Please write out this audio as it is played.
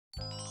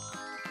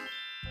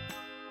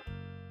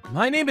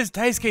My name is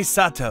Daisuke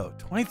Sato,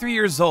 23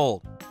 years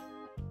old.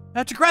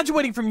 After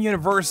graduating from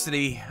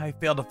university, I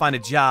failed to find a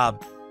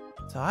job,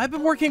 so I've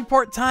been working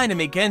part-time to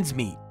make ends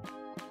meet.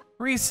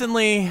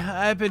 Recently,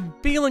 I've been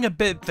feeling a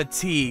bit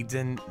fatigued,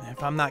 and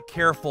if I'm not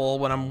careful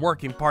when I'm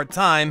working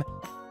part-time,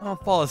 I'll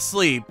fall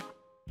asleep.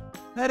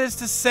 That is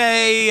to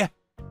say...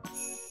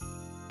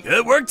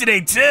 Good work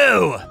today,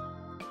 too!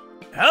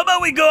 How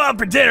about we go out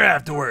for dinner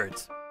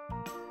afterwards?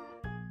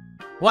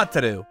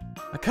 Wataru,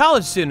 a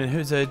college student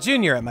who's a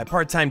junior at my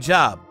part-time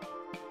job.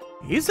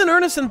 He's an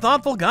earnest and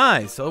thoughtful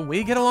guy, so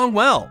we get along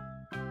well.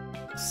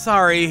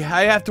 Sorry,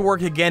 I have to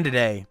work again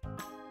today.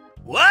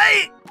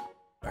 What?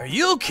 Are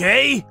you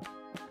okay?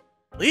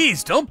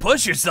 Please, don't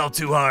push yourself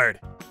too hard.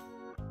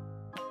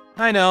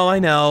 I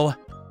know.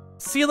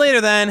 See you later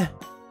then.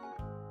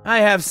 I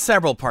have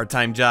several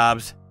part-time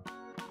jobs.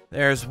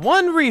 There's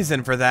one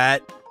reason for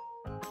that.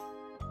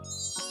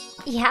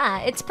 Yeah,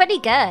 it's pretty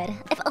good.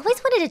 I've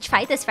always wanted to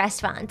try this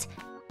restaurant.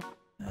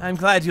 I'm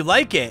glad you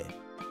like it.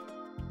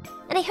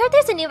 And I heard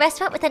there's a new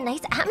restaurant with a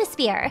nice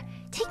atmosphere.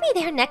 Take me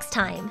there next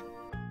time.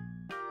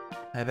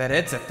 I bet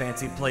it's a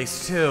fancy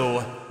place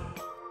too.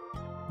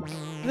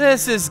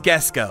 This is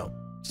Gesko.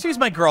 She's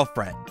my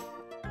girlfriend.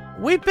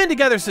 We've been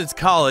together since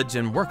college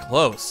and we're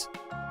close.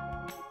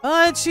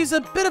 But she's a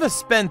bit of a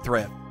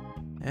spendthrift,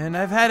 and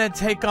I've had to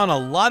take on a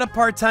lot of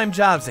part-time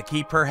jobs to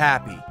keep her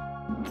happy.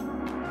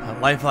 A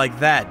life like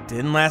that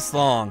didn't last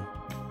long.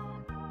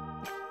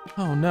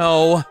 Oh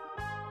no.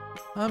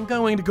 I'm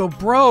going to go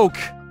broke.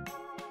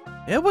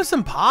 It was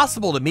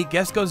impossible to meet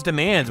Gesko's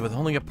demands with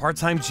only a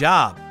part-time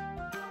job.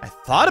 I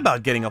thought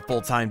about getting a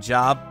full-time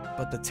job,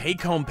 but the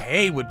take-home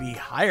pay would be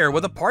higher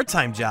with a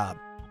part-time job.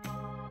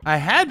 I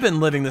had been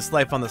living this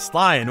life on the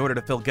sly in order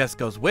to fill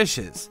Gesko's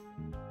wishes.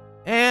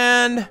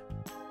 And...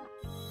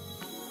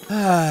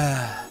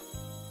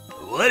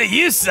 What are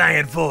you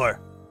sighing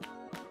for?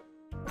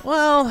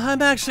 Well,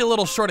 I'm actually a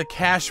little short of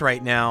cash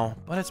right now,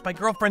 but it's my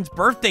girlfriend's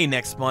birthday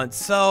next month,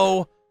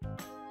 so...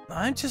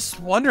 I'm just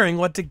wondering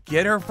what to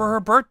get her for her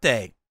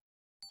birthday.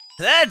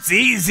 That's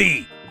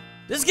easy.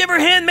 Just give her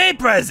a handmade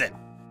present.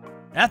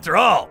 After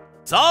all,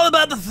 it's all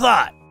about the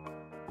thought.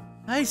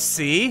 I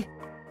see.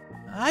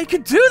 I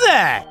could do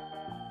that.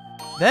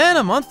 Then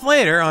a month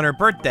later, on her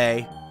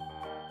birthday...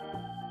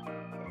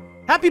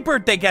 Happy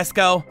birthday,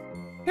 Gesko.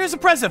 Here's a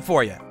present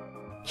for you.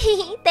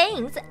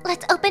 Thanks.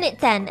 Let's open it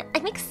then.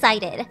 I'm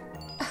excited.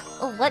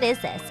 What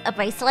is this? A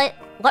bracelet?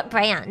 What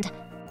brand?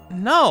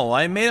 No,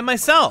 I made it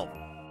myself.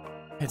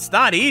 It's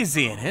not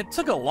easy, and it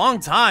took a long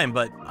time,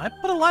 but I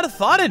put a lot of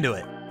thought into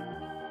it.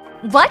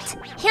 What?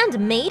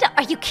 Handmade?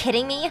 Are you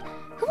kidding me?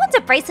 Who wants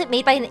a bracelet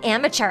made by an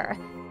amateur?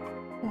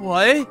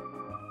 What?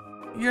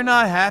 You're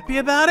not happy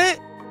about it?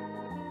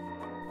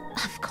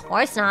 Of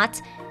course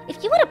not.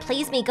 If you want to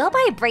please me, go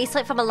buy a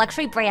bracelet from a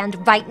luxury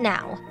brand right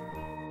now.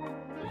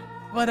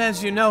 But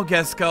as you know,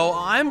 Gesko,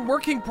 I'm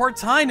working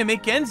part-time to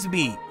make ends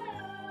meet.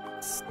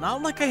 It's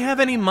not like I have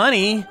any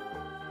money.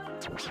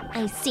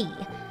 I see.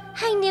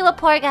 I knew a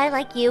poor guy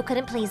like you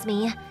couldn't please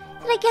me.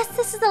 Then I guess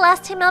this is the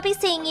last time I'll be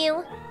seeing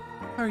you.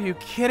 Are you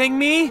kidding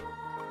me?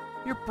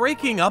 You're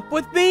breaking up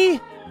with me?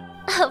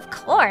 Of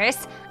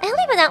course. I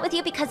only went out with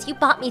you because you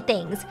bought me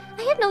things.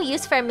 I have no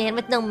use for a man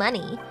with no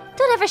money.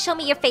 Don't ever show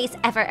me your face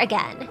ever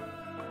again.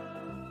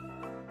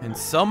 And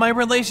so my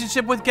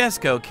relationship with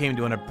Gesko came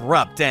to an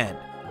abrupt end.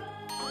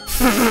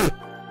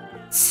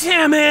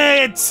 Damn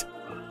it!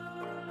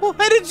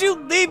 Why did you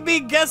leave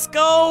me,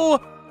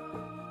 Gesko?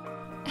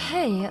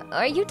 Hey,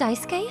 are you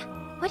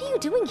Daisuke? What are you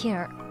doing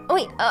here? Oh,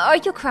 wait, are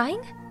you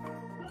crying?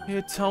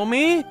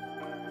 Hitomi?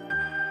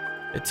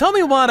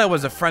 Hitomi Wada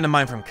was a friend of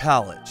mine from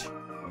college.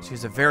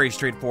 She's a very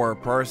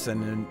straightforward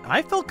person, and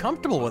I felt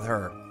comfortable with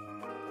her.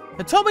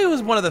 Hitomi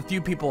was one of the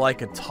few people I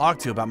could talk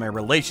to about my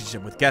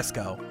relationship with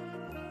Gesko.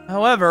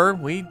 However,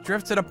 we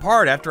drifted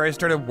apart after I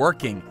started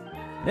working,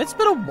 and it's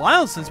been a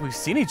while since we've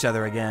seen each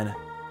other again.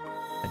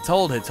 I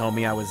told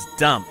Hitomi I was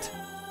dumped.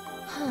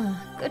 Huh,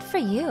 good for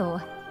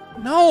you.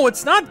 No,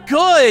 it's not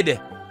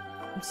good!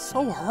 I'm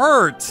so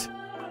hurt.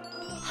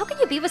 How can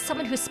you be with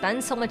someone who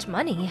spends so much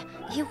money?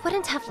 You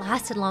wouldn't have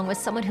lasted long with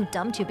someone who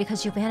dumped you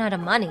because you ran out of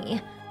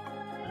money.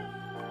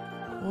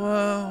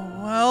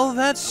 Well,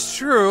 that's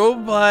true,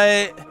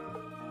 but...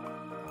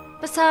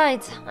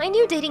 Besides, I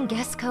knew dating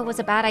Gesko was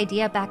a bad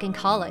idea back in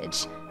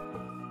college.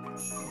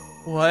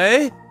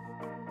 What?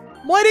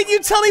 Why didn't you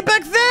tell me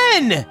back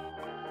then?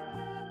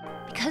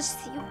 Because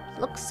you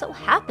look so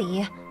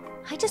happy.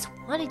 I just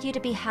wanted you to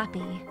be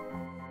happy.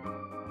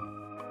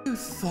 You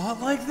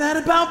thought like that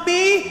about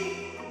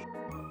me?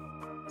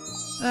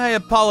 I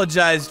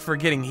apologized for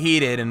getting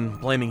heated and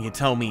blaming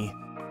Hitomi.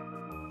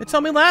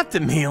 Hitomi laughed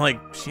at me like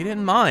she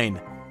didn't mind.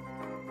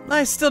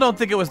 I still don't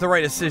think it was the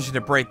right decision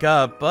to break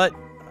up, but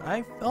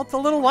I felt a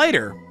little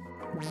lighter.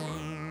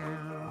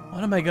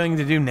 What am I going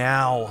to do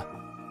now?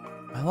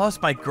 I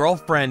lost my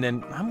girlfriend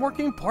and I'm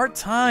working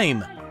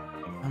part-time.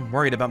 I'm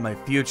worried about my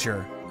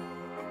future.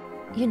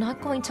 You're not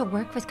going to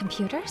work with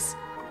computers?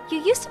 You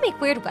used to make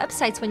weird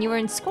websites when you were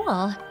in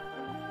school.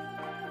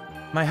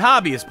 My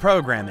hobby is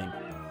programming.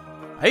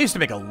 I used to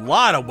make a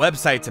lot of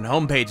websites and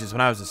homepages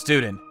when I was a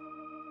student.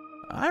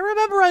 I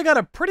remember I got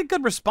a pretty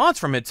good response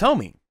from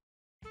Hitomi.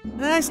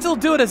 I still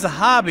do it as a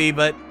hobby,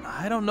 but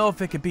I don't know if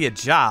it could be a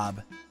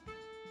job.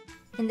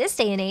 In this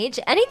day and age,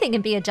 anything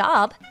can be a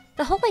job.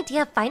 The whole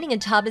idea of finding a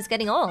job is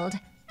getting old.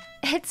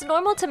 It's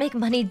normal to make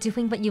money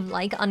doing what you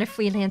like on a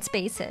freelance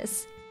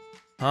basis.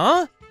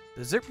 Huh?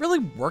 Does it really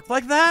work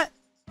like that?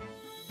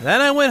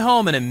 Then I went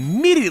home and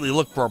immediately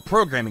looked for a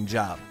programming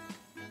job.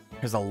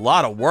 There's a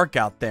lot of work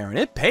out there and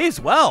it pays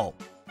well.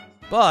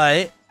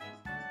 But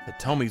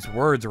Hitomi's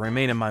words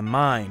remain in my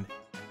mind.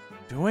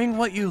 Doing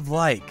what you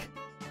like.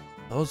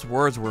 Those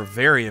words were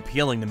very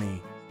appealing to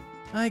me.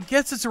 I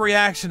guess it's a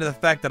reaction to the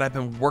fact that I've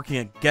been working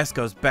at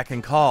Gesco's beck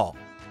and call.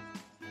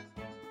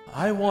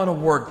 I want to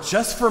work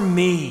just for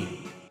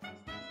me.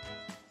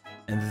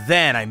 And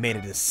then I made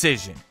a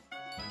decision.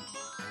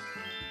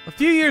 A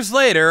few years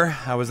later,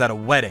 I was at a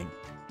wedding.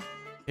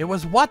 It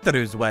was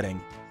Wataru's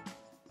wedding.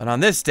 But on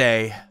this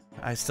day,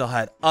 I still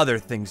had other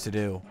things to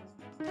do.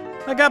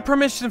 I got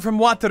permission from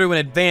Wataru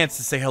in advance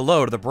to say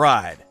hello to the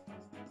bride.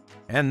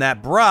 And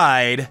that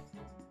bride...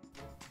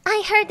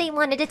 I heard they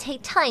wanted to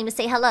take time to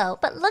say hello,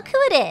 but look who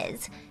it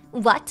is.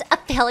 What, a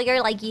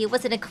failure like you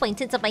was an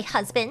acquaintance of my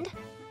husband?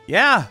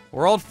 Yeah,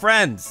 we're old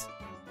friends.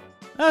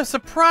 I was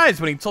surprised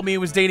when he told me he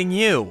was dating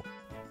you.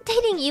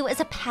 Dating you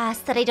is a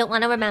past that I don't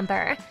want to remember.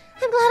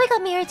 I'm glad I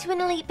got married to an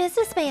elite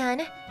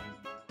businessman.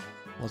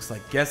 Looks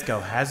like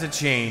Gesco hasn't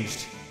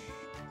changed.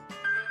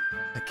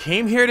 I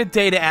came here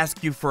today to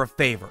ask you for a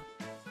favor.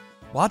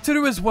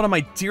 Wataru is one of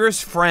my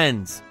dearest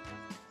friends.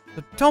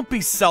 But don't be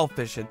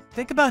selfish and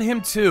think about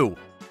him too.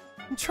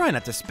 And try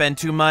not to spend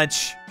too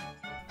much.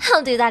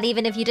 I'll do that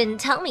even if you didn't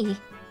tell me.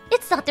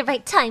 It's not the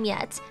right time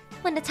yet.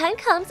 When the time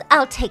comes,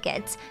 I'll take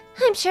it.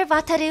 I'm sure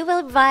Wataru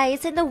will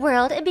rise in the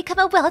world and become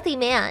a wealthy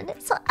man,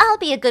 so I'll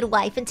be a good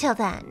wife until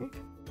then.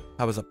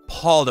 I was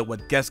appalled at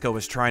what Gesco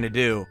was trying to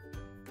do.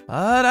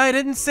 But I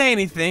didn't say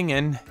anything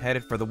and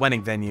headed for the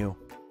wedding venue.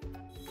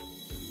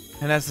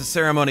 And as the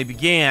ceremony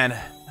began,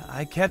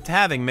 I kept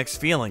having mixed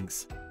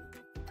feelings.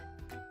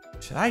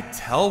 Should I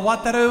tell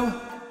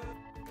Wataru?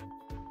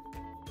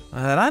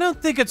 But I don't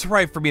think it's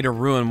right for me to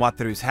ruin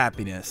Wataru's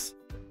happiness.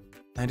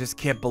 I just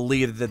can't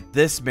believe that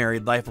this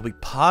married life will be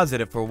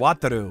positive for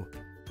Wataru.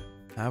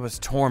 I was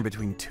torn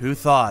between two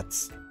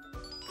thoughts.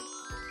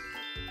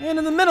 And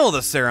in the middle of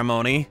the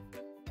ceremony...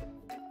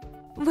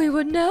 We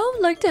would now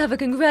like to have a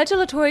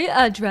congratulatory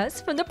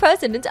address from the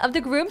president of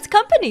the groom's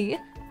company.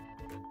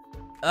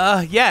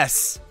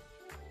 Yes.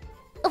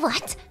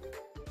 What?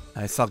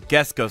 I saw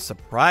Gesco's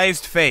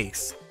surprised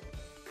face.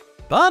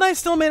 But I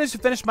still managed to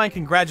finish my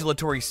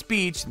congratulatory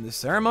speech, and the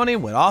ceremony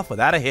went off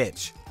without a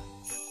hitch.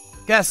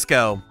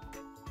 Gesco,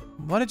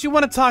 what did you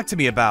want to talk to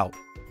me about?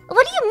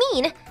 What do you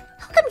mean?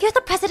 How come you're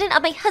the president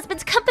of my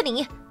husband's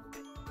company?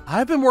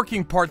 I've been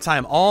working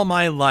part-time all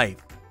my life.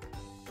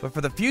 But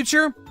for the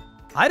future,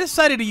 I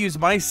decided to use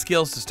my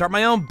skills to start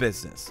my own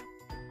business.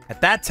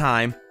 At that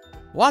time,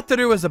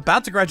 Wataru was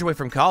about to graduate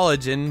from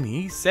college and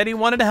he said he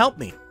wanted to help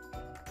me.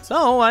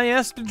 So I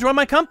asked to join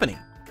my company.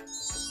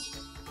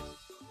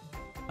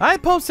 I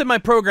posted my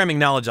programming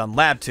knowledge on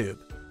LabTube,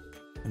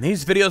 and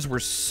these videos were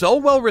so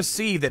well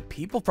received that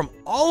people from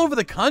all over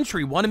the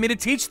country wanted me to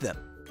teach them.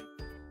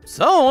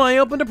 So I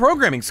opened a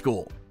programming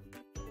school.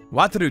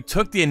 Wataru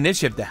took the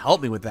initiative to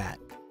help me with that.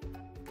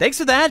 Thanks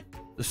to that,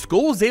 the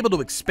school was able to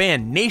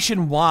expand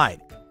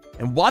nationwide,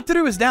 and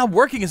Wataru is now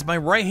working as my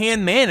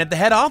right-hand man at the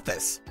head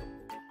office.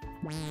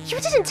 You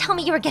didn't tell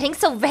me you were getting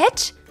so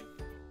rich?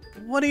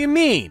 What do you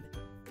mean?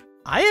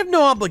 I have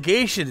no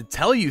obligation to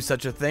tell you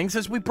such a thing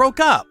since we broke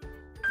up.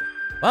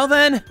 Well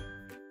then,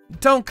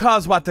 don't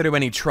cause Wataru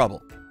any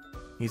trouble.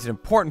 He's an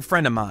important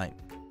friend of mine.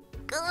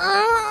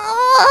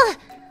 I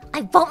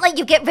won't let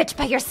you get rich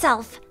by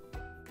yourself.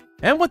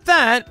 And with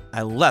that,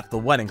 I left the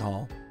wedding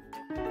hall.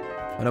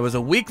 When it was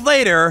a week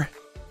later...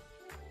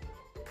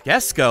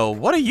 Gesco,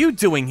 what are you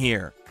doing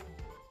here?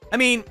 I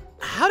mean,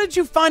 how did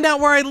you find out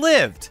where I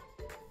lived?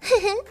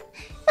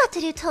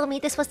 Wataru told me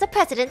this was the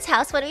president's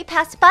house when we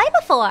passed by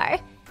before.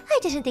 I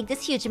didn't think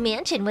this huge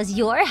mansion was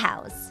your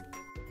house.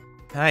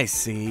 I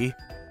see.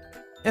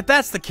 If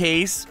that's the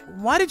case,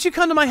 why did you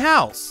come to my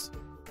house?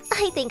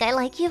 I think I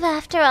like you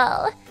after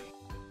all.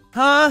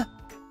 Huh?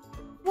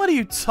 What are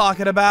you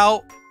talking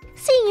about?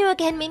 Seeing you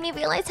again made me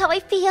realize how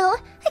I feel.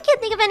 I can't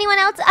think of anyone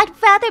else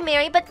I'd rather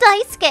marry but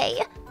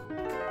Daisuke.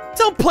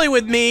 Don't play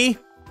with me!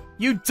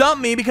 You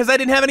dumped me because I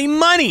didn't have any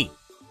money!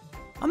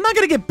 I'm not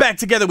gonna get back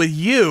together with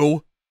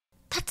you!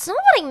 That's not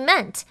what I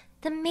meant.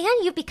 The man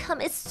you've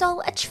become is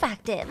so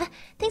attractive.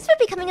 Thanks for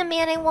becoming a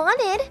man I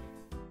wanted.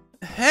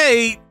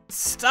 Hey,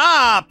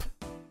 stop!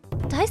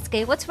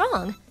 Daisuke, what's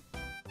wrong?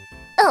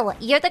 Oh,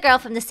 you're the girl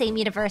from the same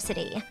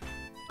university.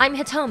 I'm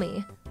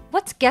Hitomi.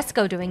 What's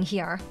Gesco doing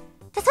here?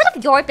 That's none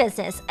of your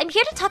business. I'm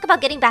here to talk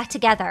about getting back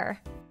together.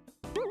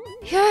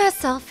 You're as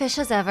selfish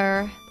as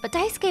ever, but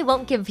Daisuke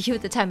won't give you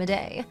the time of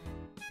day.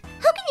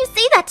 How can you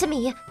say that to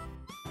me?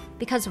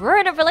 Because we're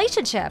in a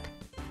relationship.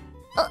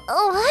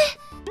 What?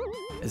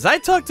 As I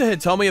talked to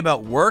Hitomi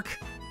about work,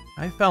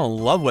 I fell in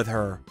love with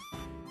her.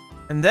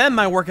 And then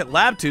my work at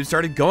Lab 2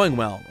 started going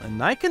well,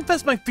 and I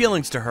confessed my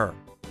feelings to her.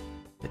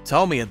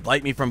 Hitomi had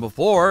liked me from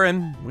before,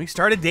 and we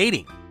started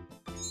dating.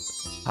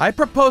 I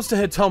proposed to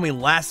Hitomi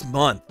last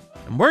month,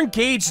 and we're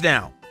engaged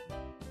now.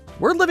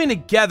 We're living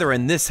together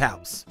in this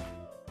house.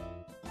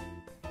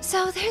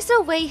 So there's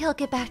no way he'll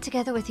get back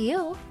together with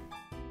you.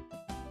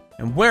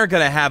 And we're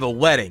gonna have a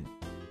wedding,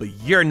 but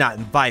you're not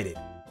invited.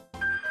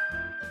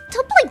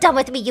 Don't play dumb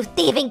with me, you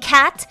thieving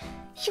cat!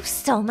 You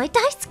stole my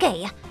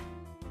Daisuke!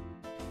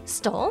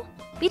 Stole?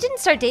 We didn't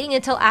start dating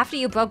until after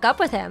you broke up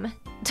with him.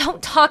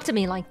 Don't talk to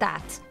me like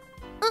that.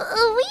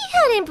 We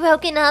hadn't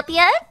broken up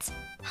yet.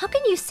 How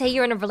can you say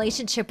you're in a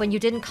relationship when you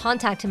didn't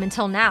contact him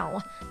until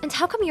now? And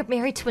how come you're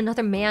married to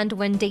another man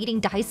when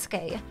dating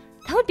Daisuke?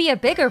 That would be a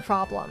bigger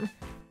problem.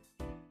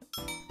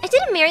 I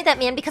didn't marry that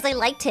man because I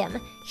liked him.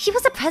 He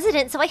was a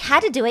president, so I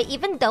had to do it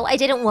even though I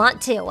didn't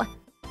want to.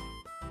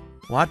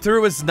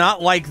 Wataru is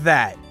not like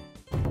that.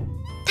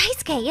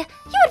 Daisuke, you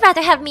would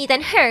rather have me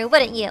than her,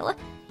 wouldn't you?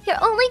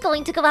 You're only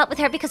going to go out with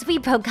her because we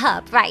broke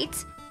up, right?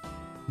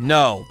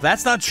 No,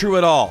 that's not true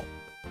at all.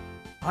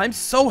 I'm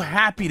so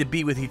happy to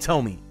be with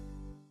Hitomi.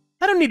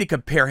 I don't need to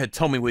compare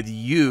Hitomi with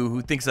you,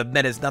 who thinks of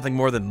men as nothing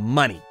more than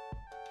money.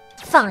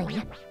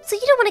 Fine. So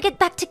you don't want to get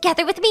back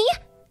together with me?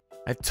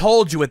 I've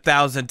told you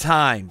 1,000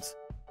 times.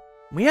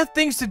 We have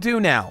things to do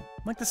now,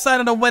 like decide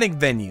on a wedding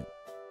venue.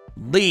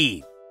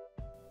 Leave.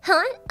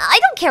 Huh? I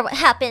don't care what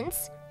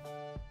happens.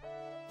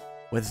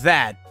 With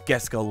that,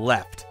 Gesko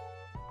left.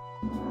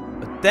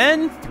 But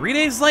then, 3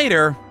 days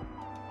later...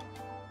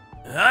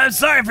 I'm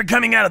sorry for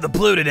coming out of the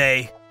blue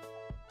today.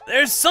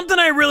 There's something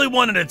I really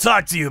wanted to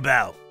talk to you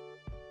about.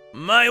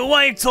 My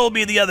wife told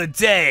me the other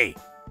day.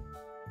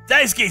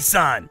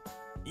 Daisuke-san,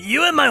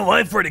 you and my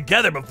wife were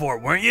together before,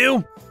 weren't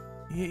you?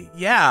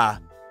 Yeah.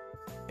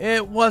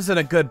 It wasn't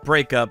a good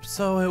breakup,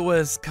 so it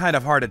was kind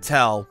of hard to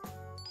tell.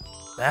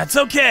 That's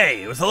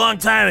okay, it was a long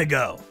time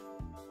ago.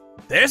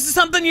 There's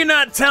something you're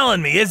not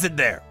telling me, isn't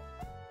there?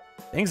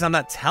 Things I'm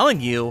not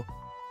telling you?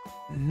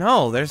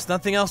 No, there's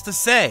nothing else to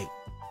say.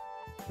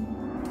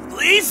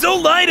 Please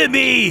don't lie to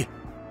me!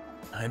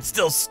 I'm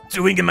still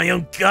stewing in my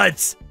own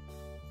guts.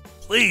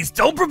 Please,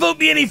 don't provoke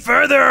me any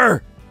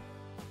further!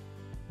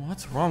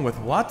 What's wrong with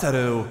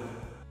Wataru?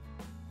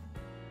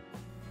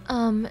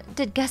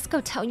 Did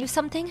Gesko tell you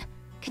something?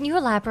 Can you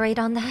elaborate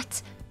on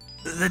that?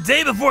 The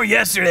day before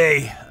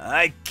yesterday,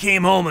 I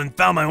came home and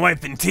found my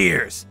wife in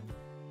tears.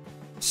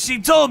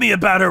 She told me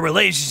about her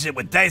relationship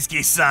with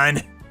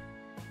Daisuke-san.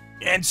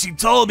 And she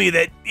told me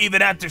that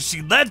even after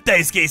she left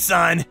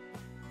Daisuke-san,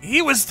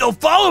 he was still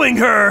following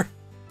her!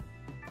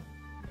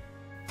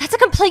 That's a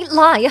complete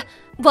lie!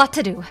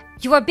 Wataru,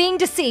 you are being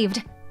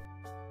deceived.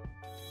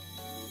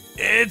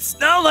 It's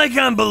not like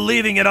I'm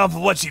believing it off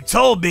of what she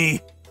told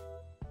me.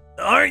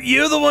 Aren't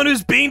you the one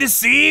who's being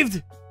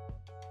deceived?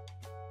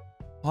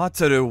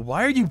 Wataru,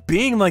 why are you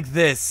being like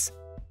this?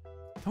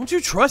 Don't you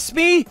trust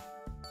me?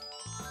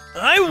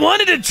 I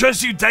wanted to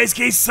trust you,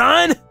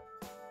 Daisuke-san!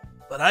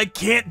 But I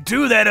can't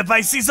do that if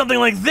I see something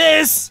like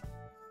this!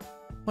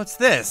 What's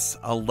this?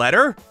 A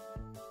letter?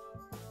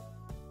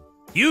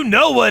 You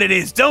know what it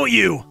is, don't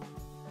you?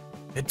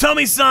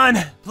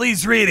 Hitomi-san,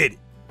 please read it.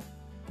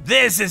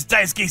 This is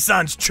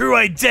Daisuke-san's true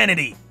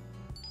identity.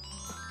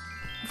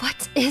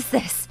 What is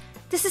this?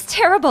 This is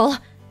terrible.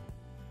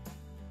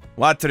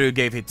 Wataru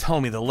gave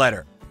Hitomi the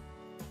letter.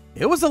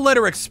 It was a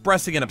letter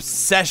expressing an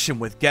obsession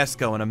with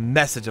Gesko and a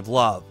message of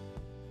love.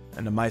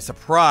 And to my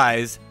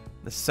surprise,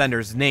 the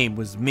sender's name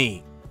was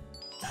me.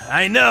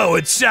 I know,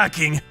 it's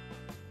shocking.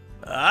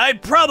 I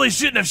probably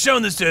shouldn't have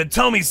shown this to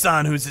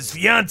Hitomi-san, who's his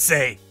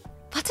fiancé.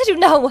 Wataru,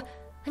 no!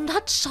 I'm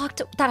not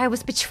shocked that I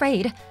was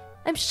betrayed.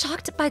 I'm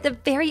shocked by the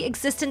very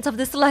existence of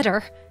this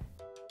letter.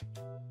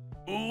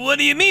 What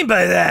do you mean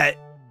by that?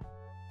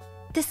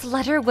 This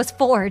letter was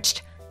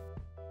forged.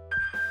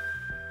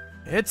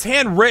 It's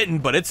handwritten,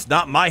 but it's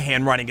not my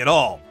handwriting at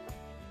all.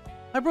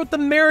 I wrote the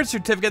marriage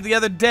certificate the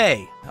other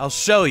day. I'll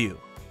show you.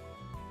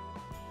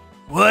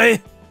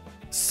 What?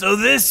 So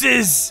this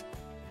is...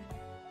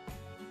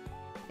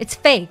 It's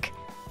fake.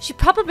 She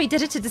probably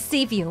did it to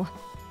deceive you.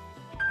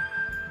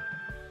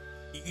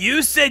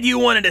 You said you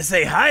wanted to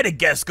say hi to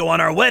Gesko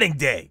on our wedding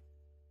day.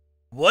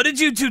 What did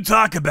you two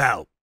talk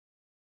about?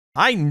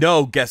 I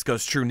know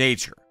Gesko's true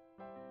nature.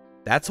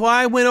 That's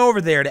why I went over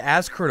there to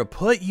ask her to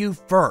put you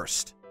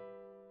first.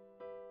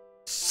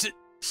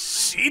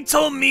 She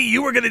told me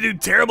you were gonna do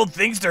terrible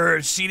things to her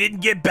if she didn't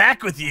get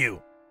back with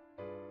you.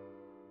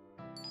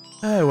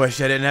 I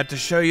wish I didn't have to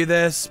show you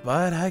this,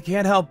 but I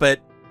can't help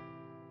it.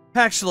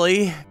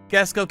 Actually,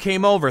 Gesko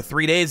came over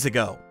 3 days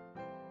ago.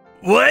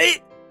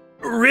 What?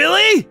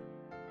 Really?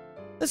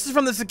 This is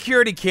from the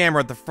security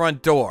camera at the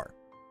front door.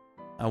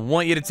 I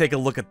want you to take a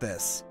look at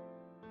this.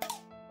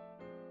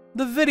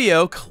 The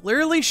video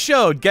clearly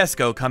showed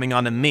Gesko coming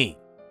on to me.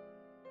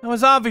 I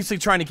was obviously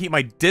trying to keep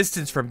my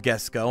distance from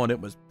Gesko, and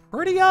it was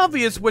pretty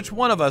obvious which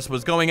one of us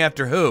was going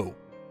after who.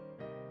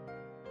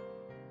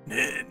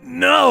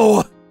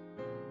 No!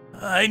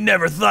 I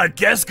never thought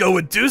Gesko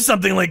would do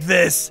something like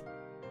this.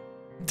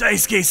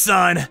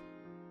 Daisuke-san,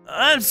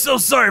 I'm so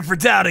sorry for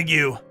doubting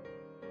you.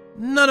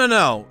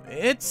 No.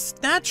 It's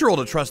natural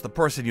to trust the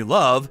person you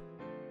love.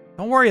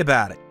 Don't worry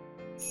about it.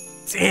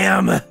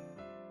 Damn.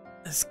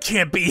 This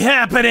can't be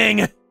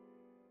happening.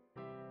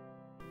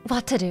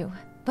 Wataru,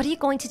 what are you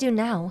going to do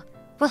now?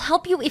 We'll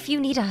help you if you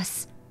need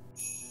us.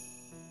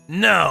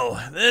 No,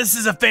 this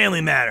is a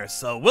family matter,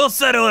 so we'll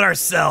settle it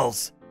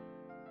ourselves.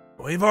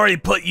 We've already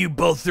put you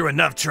both through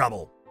enough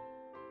trouble.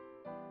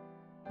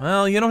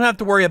 Well, you don't have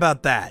to worry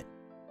about that.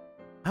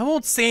 I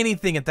won't say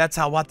anything if that's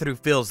how Wataru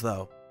feels,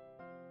 though.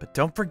 But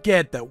don't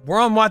forget that we're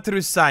on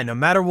Wataru's side no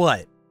matter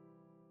what.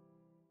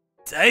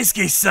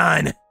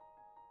 Daisuke-san,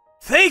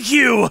 thank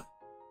you!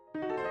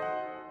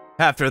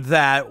 After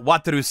that,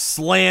 Wataru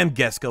slammed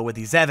Gesko with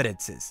these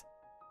evidences.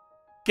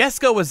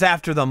 Gesko was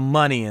after the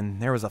money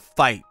and there was a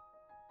fight.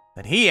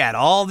 But he had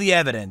all the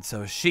evidence,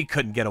 so she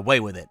couldn't get away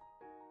with it.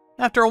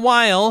 After a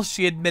while,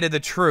 she admitted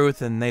the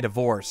truth and they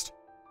divorced.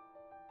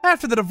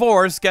 After the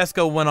divorce,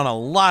 Gesko went on a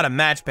lot of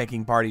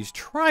matchmaking parties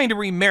trying to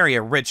remarry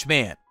a rich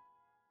man.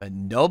 But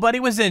nobody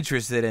was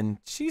interested and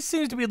she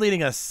seems to be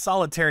leading a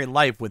solitary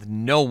life with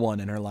no one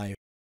in her life.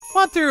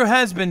 Wataru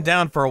has been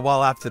down for a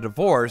while after the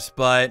divorce,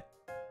 but...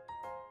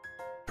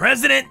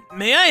 President,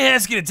 may I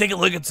ask you to take a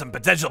look at some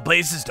potential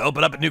places to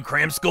open up a new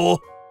cram school?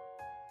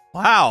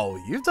 Wow,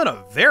 you've done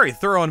a very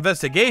thorough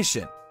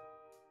investigation.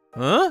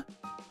 Huh?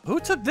 Who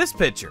took this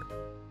picture?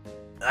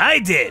 I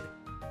did.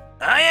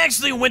 I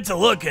actually went to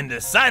look and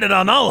decided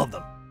on all of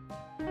them.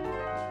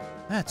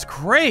 That's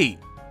great.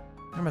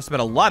 There must have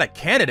been a lot of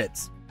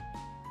candidates.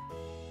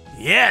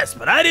 Yes,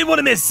 but I didn't want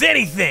to miss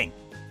anything.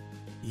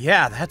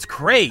 Yeah, that's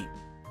great.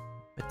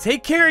 But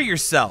take care of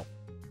yourself.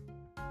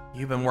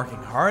 You've been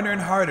working harder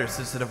and harder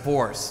since the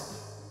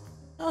divorce.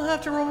 I'll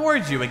have to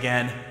reward you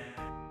again.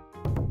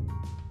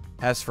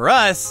 As for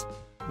us,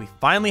 we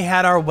finally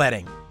had our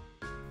wedding.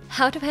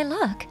 How do I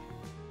look?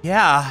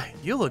 Yeah,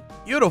 you look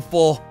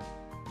beautiful.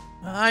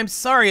 I'm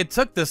sorry it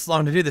took this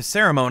long to do the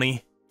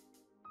ceremony.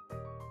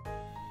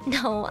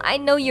 No, I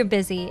know you're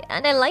busy,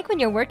 and I like when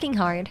you're working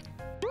hard.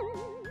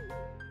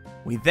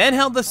 We then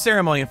held the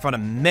ceremony in front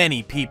of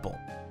many people.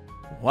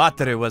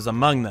 Wataru was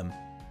among them,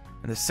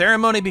 and the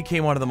ceremony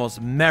became one of the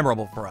most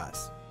memorable for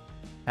us.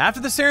 After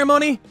the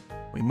ceremony,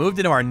 we moved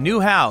into our new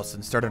house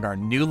and started our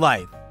new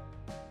life.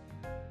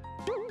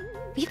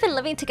 We've been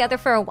living together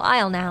for a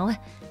while now,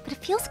 but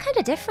it feels kind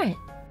of different.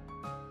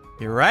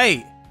 You're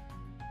right.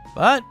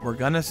 But we're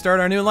gonna start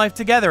our new life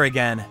together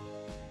again.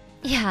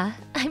 Yeah,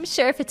 I'm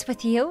sure if it's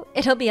with you,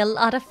 it'll be a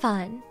lot of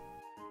fun.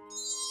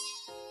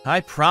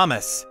 I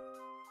promise.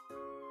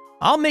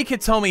 I'll make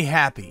Hitomi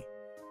happy.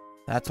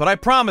 That's what I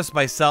promised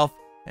myself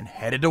and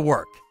headed to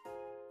work.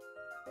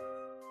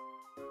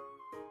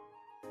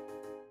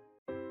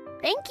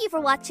 Thank you for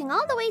watching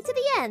all the way to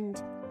the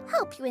end.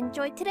 Hope you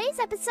enjoyed today's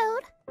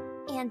episode.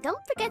 And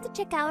don't forget to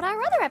check out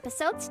our other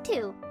episodes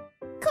too.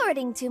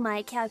 According to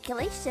my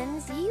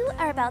calculations, you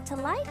are about to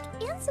like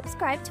and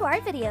subscribe to our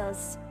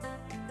videos.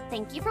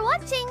 Thank you for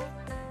watching.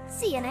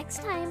 See you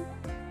next time.